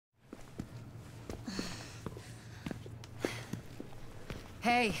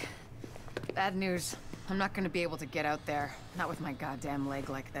Hey, bad news. I'm not gonna be able to get out there. Not with my goddamn leg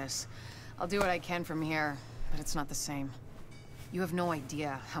like this. I'll do what I can from here, but it's not the same. You have no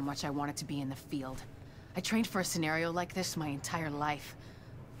idea how much I wanted to be in the field. I trained for a scenario like this my entire life,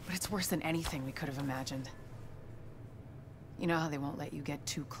 but it's worse than anything we could have imagined. You know how they won't let you get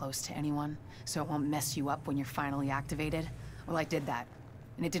too close to anyone, so it won't mess you up when you're finally activated? Well, I did that,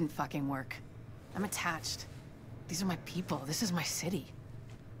 and it didn't fucking work. I'm attached. These are my people. This is my city.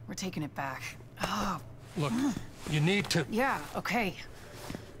 We're taking it back. Oh. Look, you need to... Yeah, okay.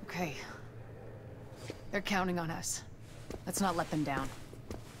 Okay. They're counting on us. Let's not let them down.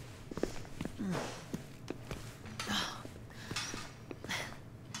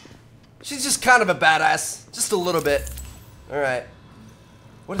 She's just kind of a badass. Just a little bit. Alright.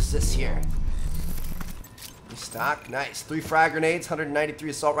 What is this here? Stock, nice. 3 frag grenades,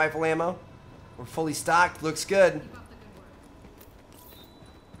 193 assault rifle ammo. We're fully stocked, looks good.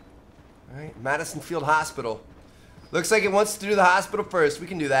 Alright, Madison Field Hospital. Looks like it wants to do the hospital first. We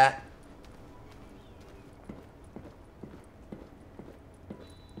can do that.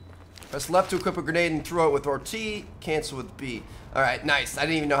 Press left to equip a grenade and throw it with RT. Cancel with B. Alright, nice. I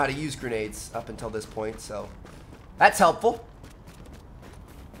didn't even know how to use grenades up until this point, so that's helpful.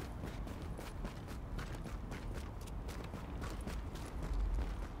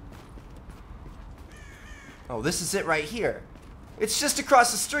 Oh, this is it right here. It's just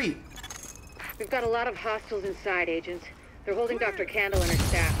across the street. We've got a lot of hostiles inside, Agent. They're holding Dr. Kandel and her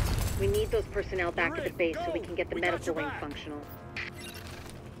staff. We need those personnel back at the base so we can get the medical wing functional.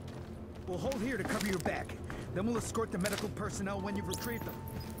 We'll hold here to cover your back. Then we'll escort the medical personnel when you've retrieved them.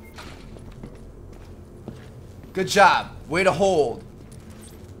 Good job. Way to hold.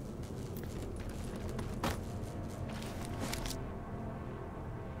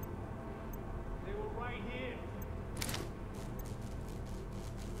 They were right here.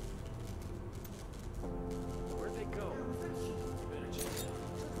 Where'd they go?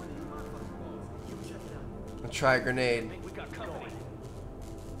 I'll try a grenade. We got company.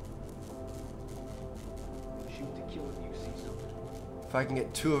 Shoot to kill if you see something. If I can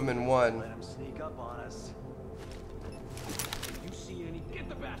get 2 of them in one. Let them sneak up on us. If you see any, get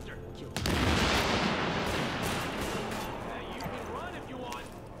the bastard. Kill him. Hey, you can run if you want.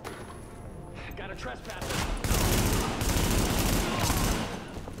 Got a trespasser.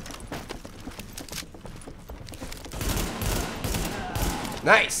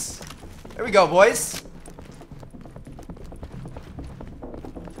 Nice. There we go, boys.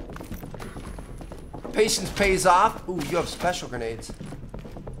 Patience pays off. Ooh, you have special grenades.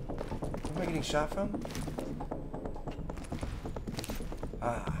 Where am I getting shot from?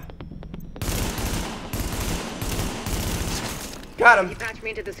 Ah. Got him. If you patch me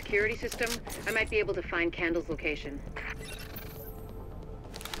into the security system, I might be able to find Kandel's location.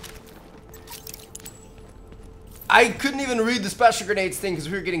 I couldn't even read the special grenades thing because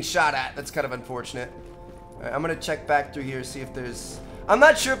we were getting shot at. That's kind of unfortunate. All right, I'm gonna check back through here, see if there's... I'm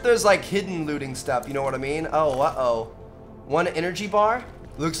not sure if there's like hidden looting stuff, you know what I mean? Oh, uh-oh. 1 energy bar?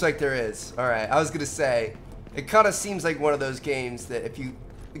 Looks like there is. All right, I was gonna say, it kind of seems like one of those games that if you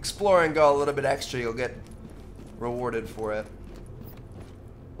explore and go a little bit extra, you'll get rewarded for it.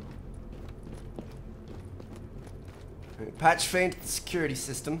 All right, patch faint security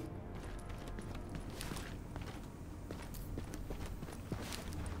system.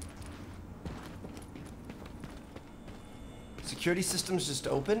 Security system's just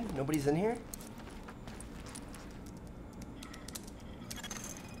open? Nobody's in here?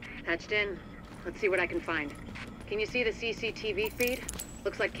 Patched in. Let's see what I can find. Can you see the CCTV feed?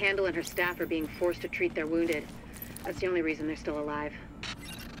 Looks like Kandel and her staff are being forced to treat their wounded. That's the only reason they're still alive.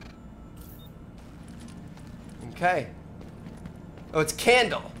 Okay. Oh, it's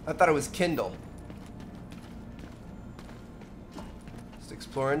Kandel. I thought it was Kindle. Just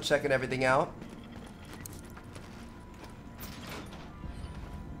exploring, checking everything out.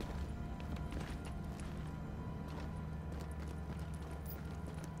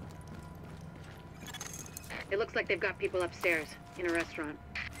 It looks like they've got people upstairs, in a restaurant.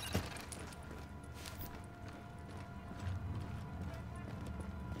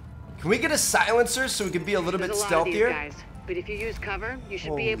 Can we get a silencer so we can be a little bit There's a lot of these stealthier? guys, but if you use cover, you should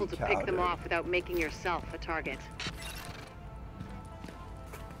Holy be able to pick them cow, off without making yourself a target.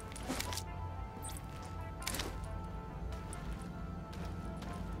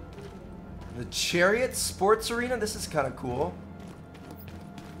 The Chariot Sports Arena? This is kind of cool.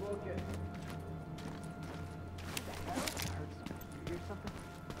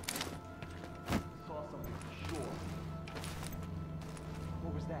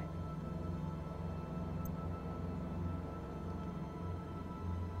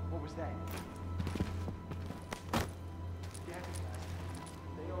 What was that?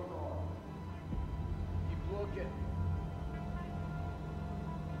 They don't know. Keep looking.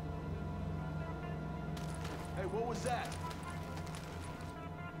 Hey, what was that?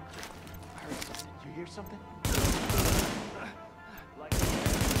 I heard something. You hear something? Like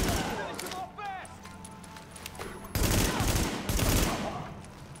finish them off fast!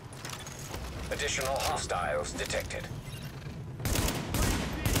 Additional hostiles detected.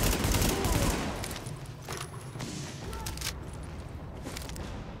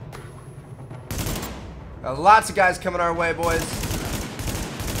 Lots of guys coming our way, boys.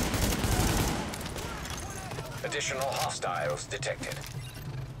 Additional hostiles detected.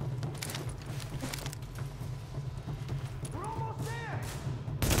 We're almost there!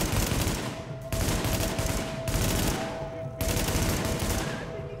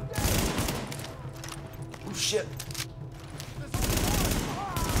 Oh shit.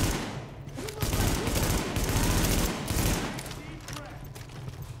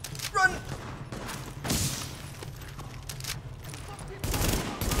 Run!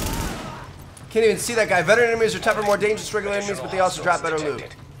 Can't even see that guy. Veteran enemies are tougher, more dangerous than regular enemies, but they also drop better loot.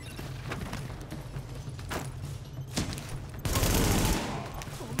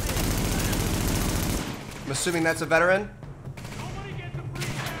 I'm assuming that's a veteran. Nobody gets a free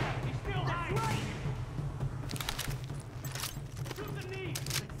pass! He's still hiding! Shoot the knee!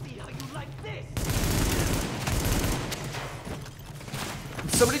 Let's see how you like this!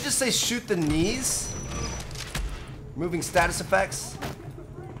 Did somebody just say shoot the knees? Moving status effects.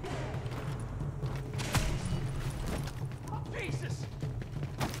 Jesus!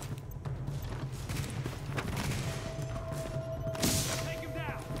 Take him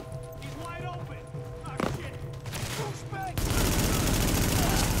down! He's wide open! Oh shit! Push back!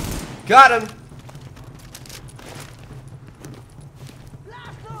 Got him.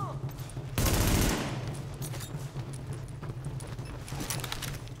 Blast him!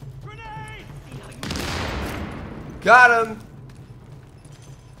 Grenade! See how you Got him.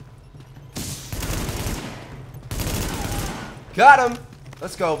 Got him.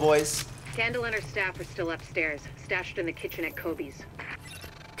 Let's go, boys. Candle and her staff are still upstairs, stashed in the kitchen at Kobe's.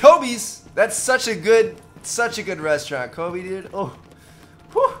 Kobe's. That's such a good restaurant. Kobe, dude. Oh,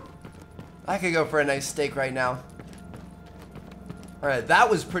 whew. I could go for a nice steak right now. All right, that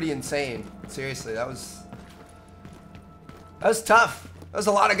was pretty insane. Seriously, that was tough. That was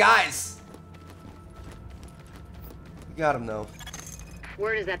a lot of guys. We got him though.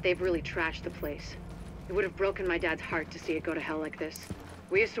 Word is that they've really trashed the place. It would have broken my dad's heart to see it go to hell like this.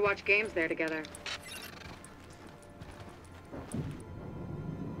 We used to watch games there together.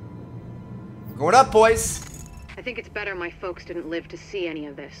 Going up, boys. I think it's better my folks didn't live to see any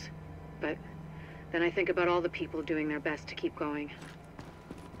of this. But then I think about all the people doing their best to keep going.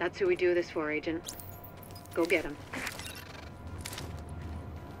 That's who we do this for, Agent. Go get them.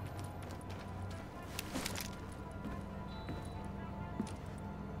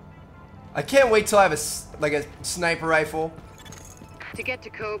 I can't wait till I have a sniper rifle. To get to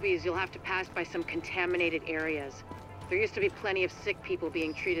Kobe's, you'll have to pass by some contaminated areas. There used to be plenty of sick people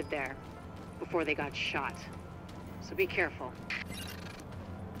being treated there before they got shot. So be careful.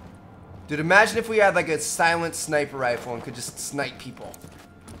 Dude, imagine if we had like a silent sniper rifle and could just snipe people.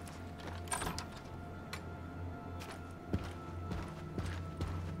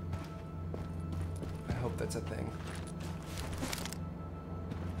 I hope that's a thing.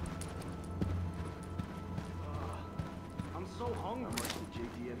 I'm so hungry. How much the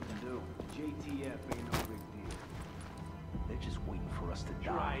JTF can do? JTF ain't no big deal. They're just waiting for us to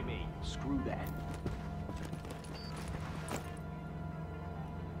die. Try me. Screw that.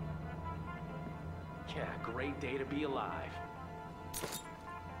 Yeah, great day to be alive.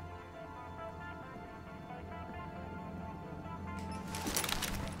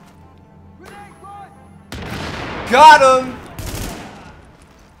 Got him!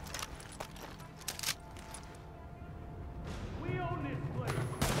 We own this place.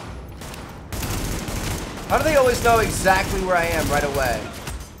 How do they always know exactly where I am right away?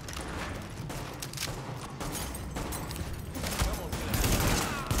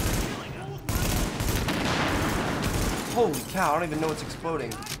 Holy cow, I don't even know what's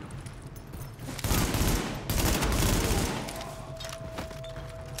exploding. Is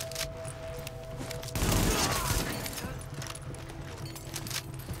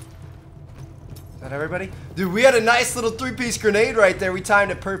that everybody? Dude, we had a nice little three-piece grenade right there. We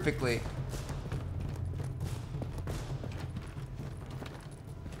timed it perfectly.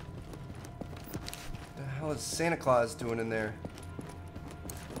 What the hell is Santa Claus doing in there?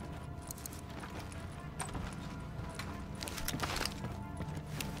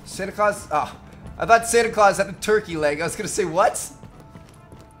 Santa Claus? Oh, I thought Santa Claus had a turkey leg. I was gonna say, what?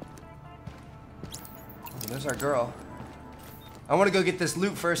 Oh, there's our girl. I want to go get this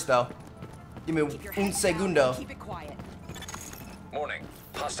loot first, though. Give me un segundo. Keep it quiet. Warning.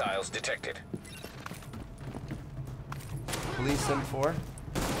 Hostiles detected. Police M4.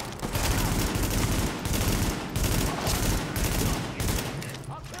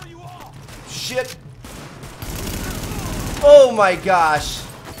 Shit. Oh my gosh.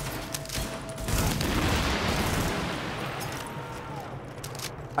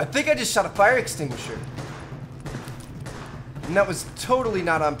 I think I just shot a fire extinguisher. And that was totally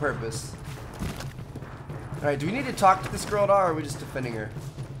not on purpose. Alright, do we need to talk to this girl at all, or are we just defending her?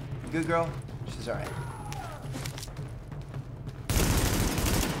 Good girl? She's alright.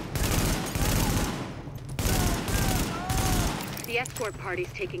 The escort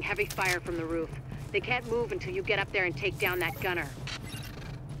party's taking heavy fire from the roof. They can't move until you get up there and take down that gunner.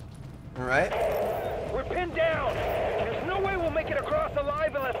 Alright. We're pinned down. There's no way we'll make it across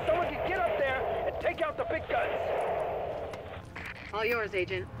alive unless someone can get up there and take out the big guns. All yours,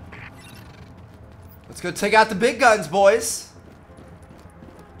 Agent. Let's go take out the big guns, boys.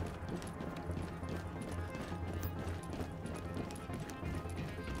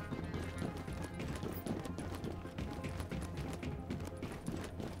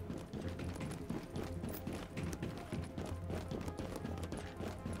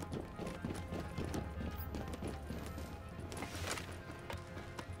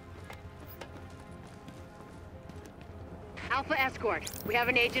 Alpha Escort, we have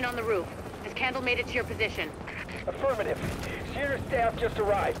an agent on the roof. Has Candle made it to your position? Affirmative. She and her staff just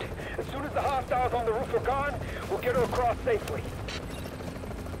arrived. As soon as the hostiles on the roof are gone, we'll get her across safely.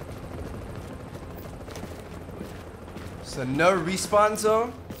 So no respawn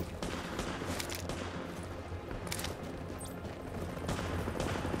zone?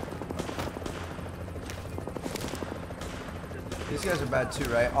 These guys are bad too,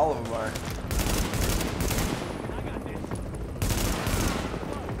 right? All of them are.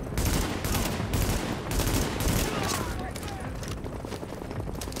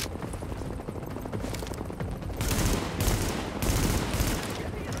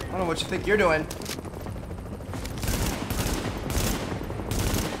 I don't know what you think you're doing.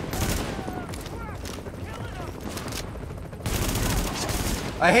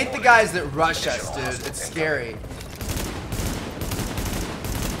 I hate the guys that rush us, dude. It's scary.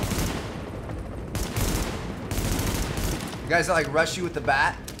 The guys that like rush you with the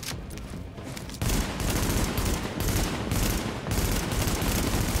bat.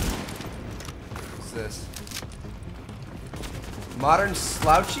 What's this? Modern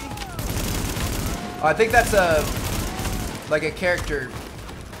Slouchy? Oh, I think that's a like a character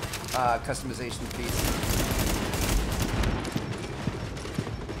customization piece.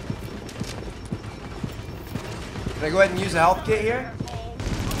 Can I go ahead and use a health kit here?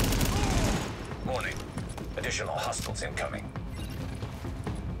 Warning. Additional hostiles incoming.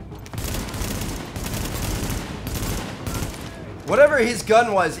 Whatever his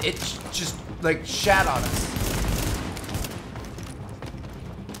gun was, it just like shat on us.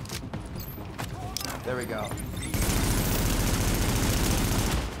 There we go.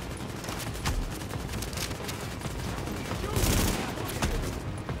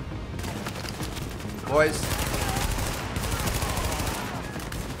 Boys.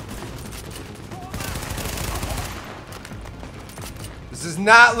 This is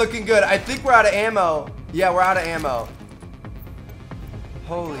not looking good. I think we're out of ammo. Yeah, we're out of ammo.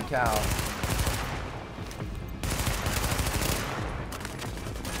 Holy cow.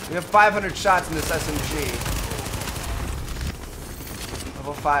 We have 500 shots in this SMG.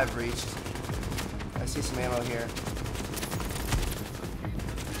 Level 5 reached. I see some ammo here.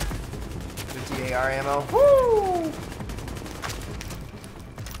 50 AR ammo. Woo!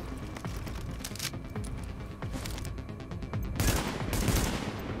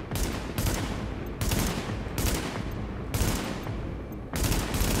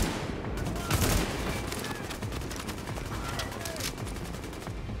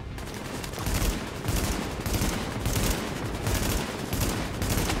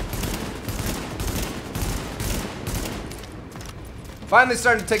 Finally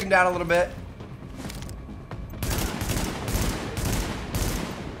starting to take him down a little bit.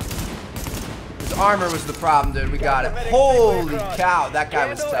 His armor was the problem, dude. We got it. Holy cow, that guy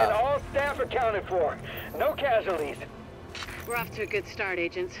was Candle and tough. all staff accounted for. No casualties. We're off to a good start,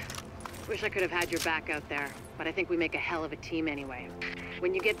 agents. Wish I could have had your back out there, but I think we make a hell of a team anyway.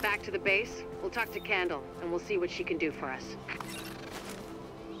 When you get back to the base, we'll talk to Candle, and we'll see what she can do for us.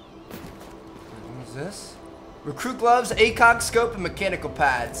 What is this? Recruit gloves, ACOG scope, and mechanical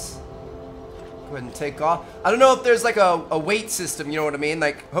pads. Go ahead and take off. I don't know if there's like a weight system, you know what I mean?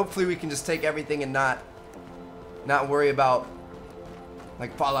 Like, hopefully we can just take everything and not worry about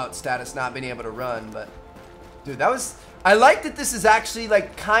like Fallout status not being able to run. But dude, that was, I like that this is actually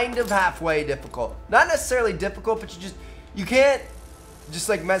like kind of halfway difficult. Not necessarily difficult, but you can't just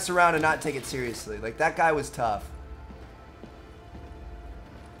like mess around and not take it seriously. Like, that guy was tough.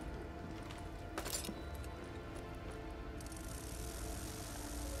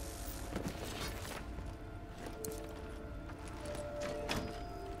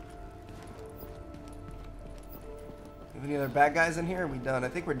 Any other bad guys in here? Are we done? I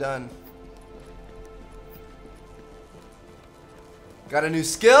think we're done. Got a new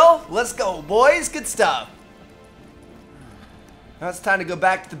skill? Let's go, boys. Good stuff. Now it's time to go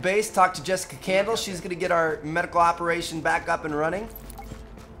back to the base, talk to Jessica Candle. She's going to get our medical operation back up and running.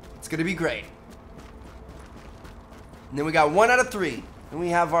 It's going to be great. And then we got 1 out of 3. And we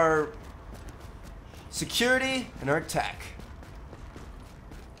have our security and our tech.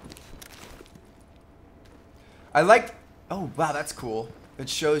 I like... Oh, wow, that's cool. It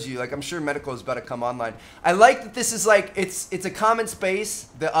shows you, like, I'm sure medical is about to come online. I like that this is like, it's a common space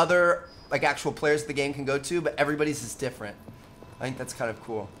that other, like, actual players of the game can go to, but everybody's is different. I think that's kind of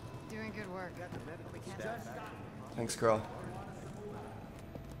cool. Doing good work. Thanks, girl.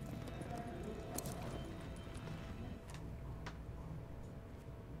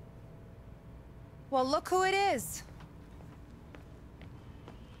 Well, look who it is.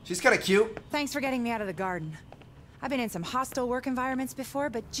 She's kind of cute. Thanks for getting me out of the garden. I've been in some hostile work environments before,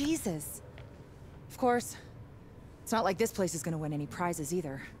 but Jesus. Of course, it's not like this place is gonna win any prizes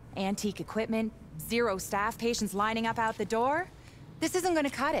either. Antique equipment, 0 staff, patients lining up out the door. This isn't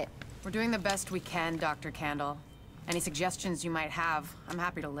gonna cut it. We're doing the best we can, Dr. Candle. Any suggestions you might have, I'm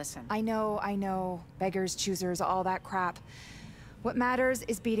happy to listen. I know. Beggars, choosers, all that crap. What matters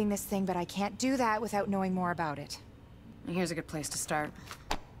is beating this thing, but I can't do that without knowing more about it. And here's a good place to start.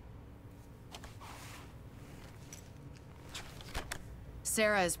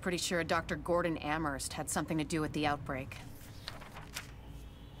 Sarah is pretty sure Dr. Gordon Amherst had something to do with the outbreak.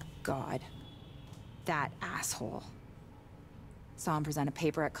 God. That asshole. Saw him present a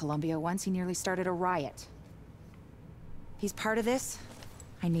paper at Columbia once. He nearly started a riot. He's part of this.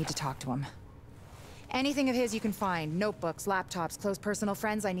 I need to talk to him. Anything of his you can find. Notebooks, laptops, close personal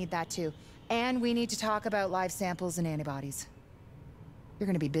friends, I need that too. And we need to talk about live samples and antibodies. You're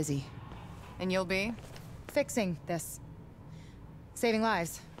gonna be busy. And you'll be? Fixing this. Saving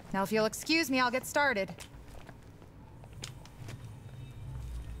lives. Now if you'll excuse me, I'll get started.